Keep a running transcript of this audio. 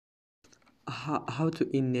how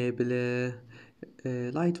to enable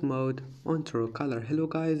light mode on Truecaller. Hello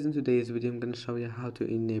guys, in today's video I'm gonna show you how to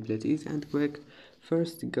enable it easy and quick.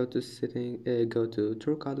 First go to go to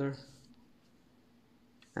Truecaller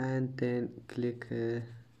and then click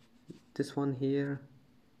this one here,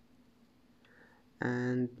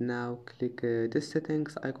 and now click this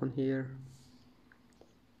settings icon here,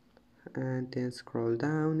 and then scroll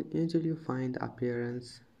down until you find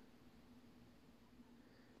appearance,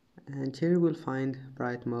 and here you will find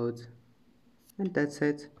bright mode, and that's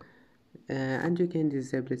it. And you can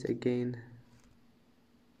disable it again.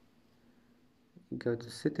 Go to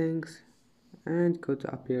settings and go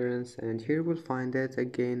to appearance, and here we'll find it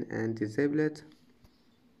again and disable it.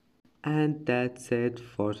 And that's it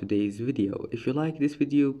for today's video. If you like this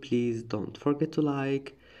video, please don't forget to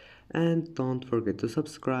like and don't forget to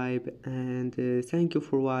subscribe, and thank you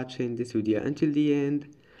for watching this video until the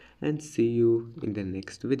end, and see you in the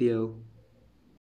next video.